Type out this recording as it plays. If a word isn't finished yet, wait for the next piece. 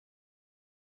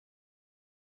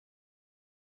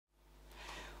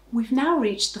We've now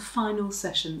reached the final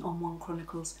session on 1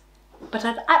 Chronicles, but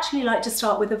I'd actually like to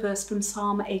start with a verse from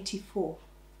Psalm 84.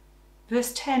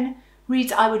 Verse 10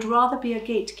 reads, "I would rather be a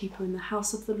gatekeeper in the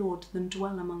house of the Lord than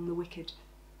dwell among the wicked."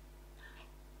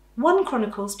 1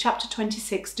 Chronicles chapter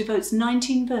 26 devotes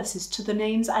 19 verses to the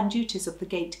names and duties of the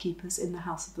gatekeepers in the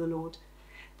house of the Lord.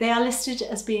 They are listed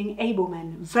as being able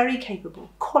men, very capable,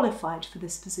 qualified for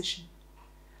this position.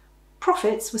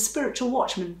 Prophets were spiritual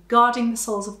watchmen, guarding the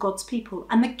souls of God's people,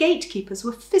 and the gatekeepers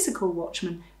were physical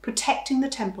watchmen, protecting the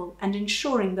temple and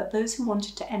ensuring that those who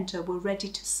wanted to enter were ready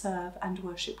to serve and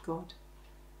worship God.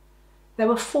 There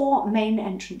were 4 main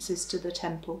entrances to the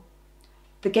temple.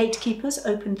 The gatekeepers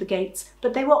opened the gates,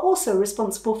 but they were also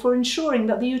responsible for ensuring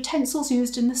that the utensils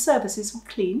used in the services were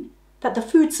clean, that the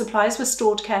food supplies were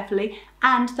stored carefully,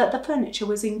 and that the furniture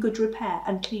was in good repair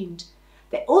and cleaned.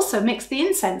 They also mixed the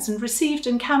incense and received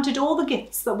and counted all the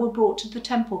gifts that were brought to the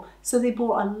temple, so they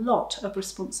bore a lot of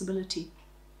responsibility.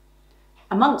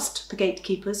 Amongst the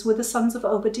gatekeepers were the sons of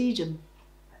Obed-Edom.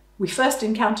 We first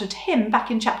encountered him back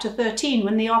in chapter 13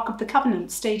 when the Ark of the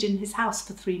Covenant stayed in his house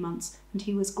for 3 months, and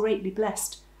he was greatly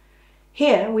blessed.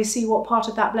 Here we see what part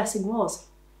of that blessing was.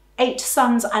 8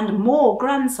 sons and more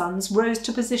grandsons rose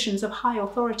to positions of high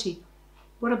authority.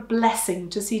 What a blessing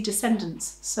to see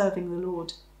descendants serving the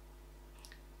Lord.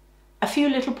 A few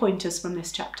little pointers from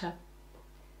this chapter.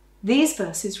 These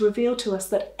verses reveal to us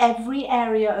that every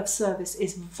area of service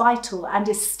is vital and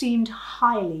esteemed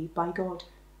highly by God.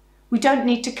 We don't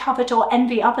need to covet or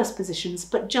envy others' positions,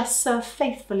 but just serve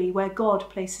faithfully where God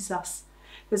places us.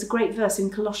 There's a great verse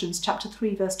in Colossians chapter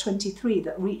 3 verse 23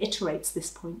 that reiterates this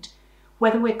point.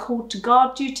 Whether we're called to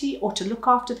guard duty or to look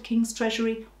after the king's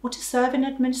treasury or to serve in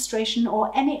administration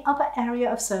or any other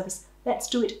area of service, let's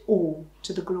do it all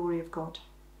to the glory of God.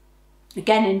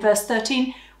 Again, in verse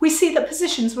 13, we see that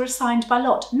positions were assigned by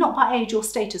lot, not by age or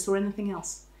status or anything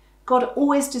else. God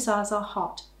always desires our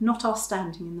heart, not our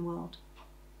standing in the world.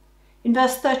 In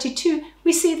verse 32,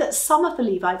 we see that some of the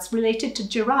Levites related to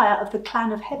Jeriah of the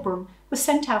clan of Hebron were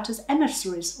sent out as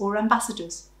emissaries or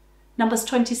ambassadors. Numbers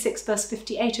 26 verse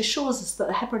 58 assures us that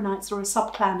the Hebronites are a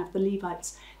subclan of the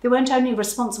Levites. They weren't only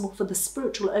responsible for the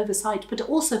spiritual oversight, but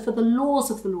also for the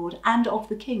laws of the Lord and of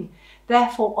the king.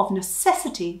 Therefore, of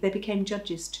necessity, they became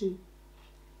judges too.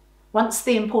 Once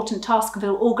the important task of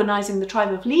organising the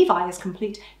tribe of Levi is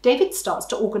complete, David starts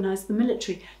to organise the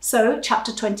military. So,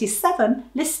 chapter 27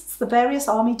 lists the various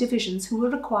army divisions who were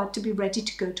required to be ready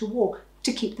to go to war,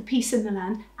 to keep the peace in the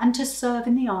land, and to serve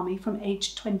in the army from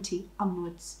age 20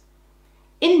 onwards.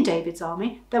 In David's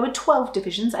army, there were 12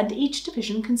 divisions, and each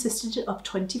division consisted of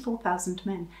 24,000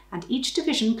 men, and each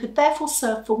division could therefore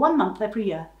serve for 1 month every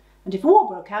year. And if war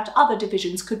broke out, other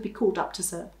divisions could be called up to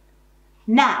serve.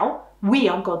 Now, we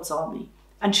are God's army,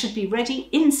 and should be ready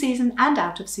in season and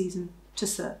out of season to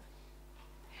serve.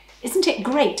 Isn't it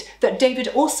great that David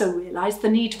also realised the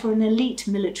need for an elite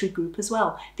military group as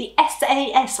well? The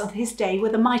SAS of his day were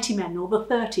the mighty men, or the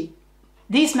 30.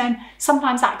 These men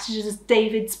sometimes acted as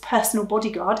David's personal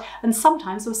bodyguard and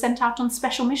sometimes were sent out on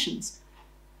special missions.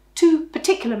 2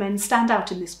 particular men stand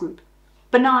out in this group.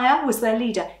 Benaiah was their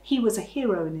leader. He was a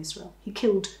hero in Israel. He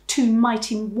killed 2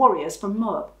 mighty warriors from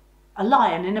Moab, a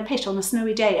lion in a pit on a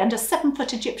snowy day and a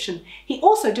 7-foot Egyptian. He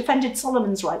also defended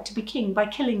Solomon's right to be king by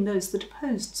killing those that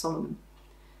opposed Solomon.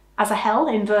 Asahel,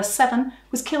 in verse 7,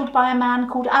 was killed by a man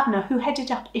called Abner who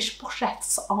headed up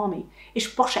Ishbosheth's army.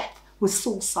 Ishbosheth was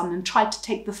Saul's son and tried to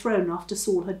take the throne after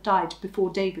Saul had died before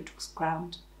David was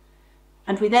crowned.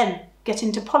 And we then get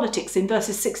into politics in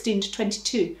verses 16 to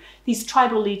 22. These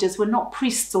tribal leaders were not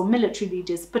priests or military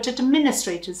leaders, but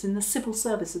administrators in the civil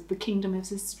service of the kingdom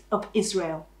of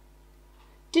Israel.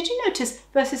 Did you notice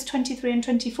verses 23 and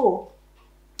 24?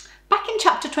 Back in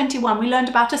chapter 21, we learned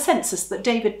about a census that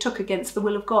David took against the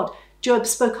will of God. Joab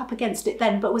spoke up against it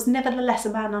then, but was nevertheless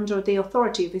a man under the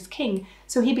authority of his king,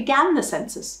 so he began the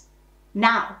census.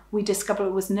 Now we discover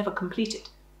it was never completed.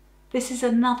 This is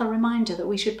another reminder that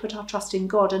we should put our trust in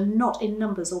God and not in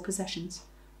numbers or possessions.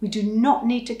 We do not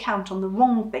need to count on the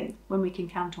wrong thing when we can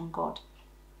count on God.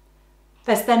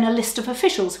 There's then a list of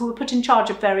officials who were put in charge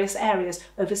of various areas,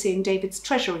 overseeing David's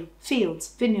treasury,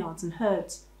 fields, vineyards and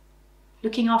herds.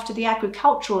 Looking after the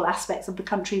agricultural aspects of the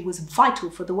country was vital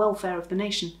for the welfare of the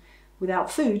nation. Without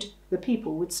food, the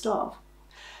people would starve.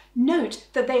 Note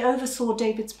that they oversaw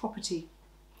David's property.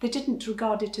 They didn't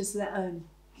regard it as their own.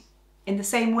 In the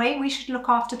same way, we should look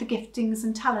after the giftings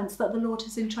and talents that the Lord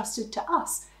has entrusted to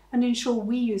us and ensure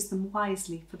we use them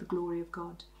wisely for the glory of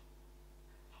God.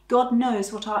 God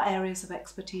knows what our areas of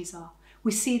expertise are.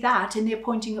 We see that in the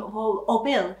appointing of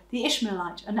Obil, the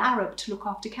Ishmaelite, an Arab, to look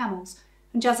after camels,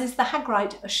 and Jazez the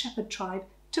Hagrite, a shepherd tribe,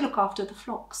 to look after the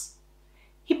flocks.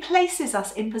 He places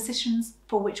us in positions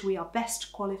for which we are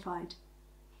best qualified.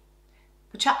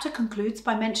 The chapter concludes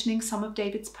by mentioning some of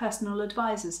David's personal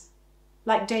advisors.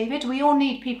 Like David, we all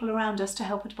need people around us to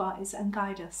help advise and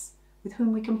guide us, with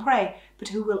whom we can pray, but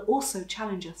who will also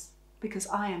challenge us, because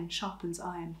iron sharpens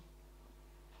iron.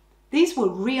 These were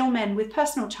real men with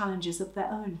personal challenges of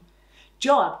their own.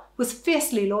 Joab was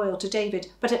fiercely loyal to David,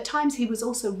 but at times he was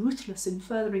also ruthless in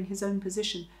furthering his own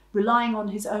position, relying on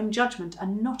his own judgment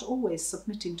and not always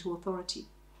submitting to authority.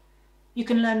 You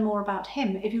can learn more about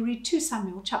him if you read 2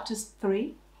 Samuel chapters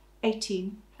 3,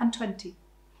 18 and 20.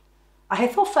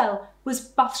 Ahithophel was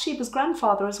Bathsheba's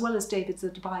grandfather as well as David's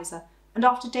advisor, and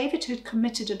after David had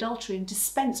committed adultery and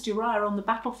dispensed Uriah on the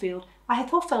battlefield,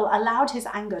 Ahithophel allowed his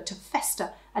anger to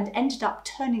fester and ended up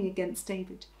turning against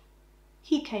David.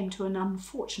 He came to an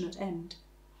unfortunate end.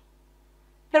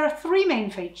 There are 3 main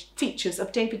features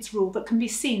of David's rule that can be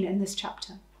seen in this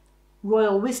chapter.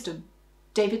 Royal wisdom.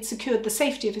 David secured the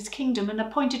safety of his kingdom and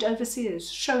appointed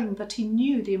overseers, showing that he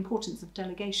knew the importance of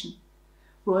delegation.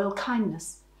 Royal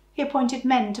kindness. He appointed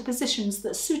men to positions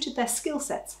that suited their skill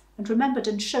sets and remembered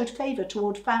and showed favour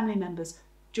toward family members.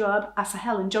 Joab,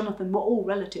 Asahel and Jonathan were all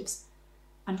relatives.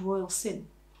 And royal sin.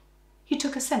 He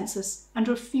took a census and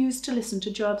refused to listen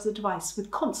to Joab's advice,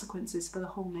 with consequences for the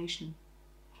whole nation.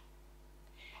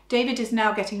 David is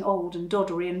now getting old and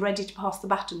doddery and ready to pass the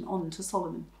baton on to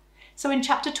Solomon. So in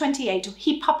chapter 28,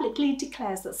 he publicly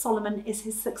declares that Solomon is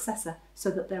his successor,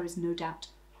 so that there is no doubt.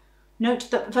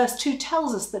 Note that verse 2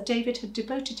 tells us that David had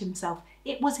devoted himself.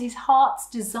 It was his heart's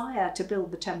desire to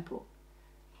build the temple.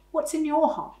 What's in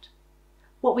your heart?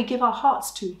 What we give our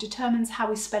hearts to determines how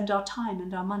we spend our time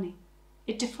and our money.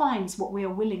 It defines what we are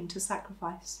willing to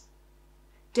sacrifice.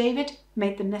 David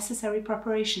made the necessary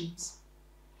preparations.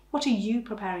 What are you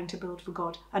preparing to build for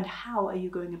God, and how are you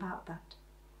going about that?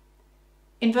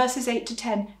 In verses 8 to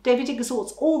 10, David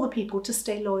exhorts all the people to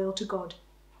stay loyal to God.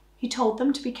 He told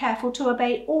them to be careful to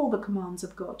obey all the commands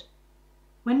of God.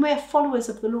 When we're followers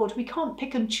of the Lord, we can't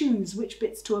pick and choose which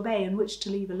bits to obey and which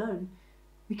to leave alone.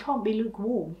 We can't be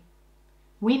lukewarm.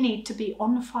 We need to be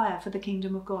on fire for the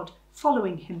kingdom of God,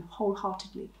 following him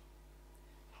wholeheartedly.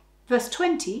 Verse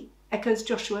 20 echoes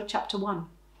Joshua chapter 1.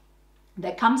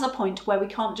 There comes a point where we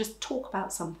can't just talk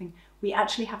about something, we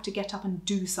actually have to get up and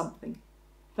do something.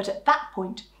 But at that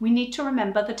point, we need to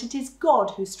remember that it is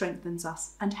God who strengthens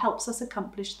us and helps us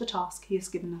accomplish the task he has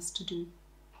given us to do.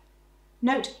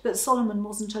 Note that Solomon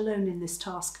wasn't alone in this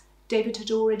task. David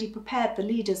had already prepared the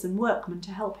leaders and workmen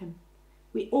to help him.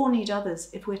 We all need others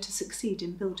if we're to succeed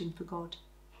in building for God.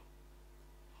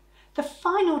 The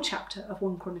final chapter of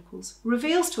 1 Chronicles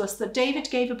reveals to us that David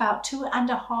gave about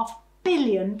 £2.5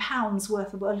 billion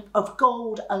worth of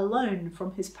gold alone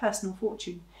from his personal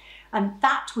fortune. And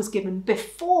that was given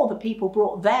before the people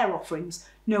brought their offerings.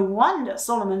 No wonder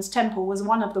Solomon's temple was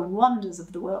one of the wonders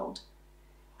of the world.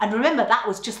 And remember, that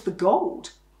was just the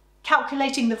gold.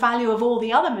 Calculating the value of all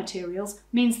the other materials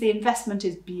means the investment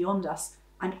is beyond us,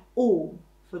 and all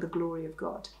for the glory of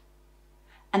God.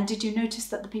 And did you notice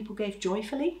that the people gave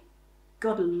joyfully?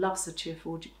 God loves a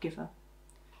cheerful giver.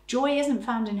 Joy isn't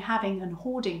found in having and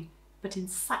hoarding, but in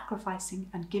sacrificing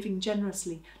and giving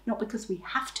generously, not because we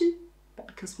have to, but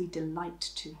because we delight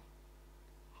to.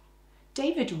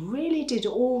 David really did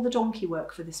all the donkey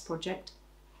work for this project.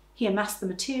 He amassed the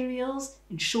materials,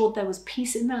 ensured there was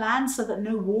peace in the land so that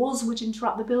no wars would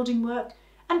interrupt the building work,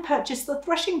 and purchased the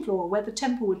threshing floor where the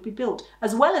temple would be built,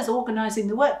 as well as organising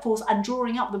the workforce and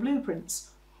drawing up the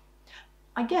blueprints.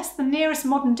 I guess the nearest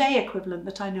modern day equivalent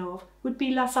that I know of would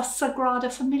be La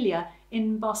Sagrada Familia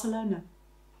in Barcelona.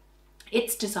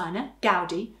 Its designer,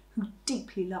 Gaudi, who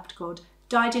deeply loved God,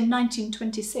 died in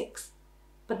 1926,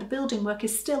 but the building work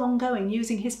is still ongoing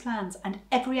using his plans, and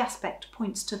every aspect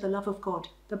points to the love of God,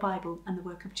 the Bible and the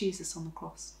work of Jesus on the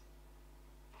cross.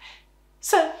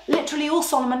 So literally all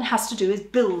Solomon has to do is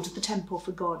build the temple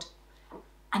for God.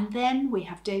 And then we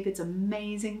have David's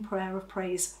amazing prayer of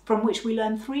praise, from which we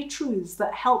learn 3 truths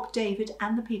that help David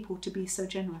and the people to be so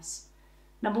generous.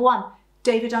 Number 1,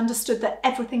 David understood that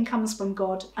everything comes from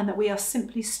God and that we are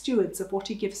simply stewards of what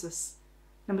he gives us.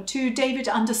 Number 2, David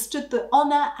understood the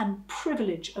honour and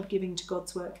privilege of giving to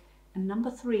God's work. And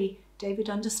number 3, David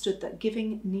understood that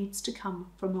giving needs to come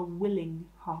from a willing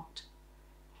heart.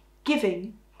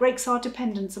 Giving breaks our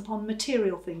dependence upon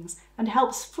material things and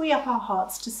helps free up our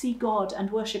hearts to see God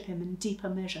and worship him in deeper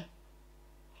measure.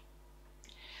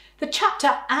 The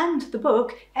chapter and the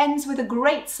book ends with a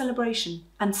great celebration,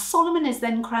 and Solomon is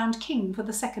then crowned king for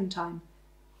the second time.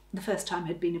 The first time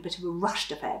had been a bit of a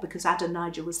rushed affair because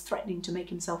Adonijah was threatening to make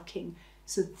himself king,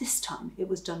 so this time it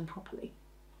was done properly.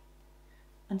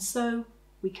 And so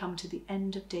we come to the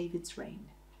end of David's reign.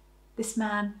 This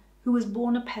man who was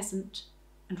born a peasant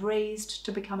and raised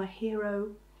to become a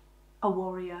hero, a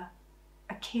warrior,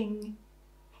 a king,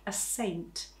 a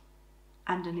saint,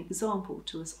 and an example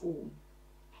to us all.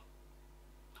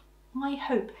 I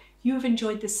hope you have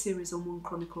enjoyed this series on 1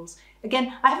 Chronicles.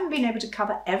 Again, I haven't been able to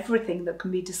cover everything that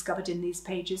can be discovered in these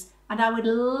pages, and I would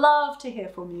love to hear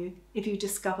from you if you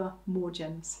discover more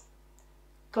gems.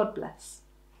 God bless.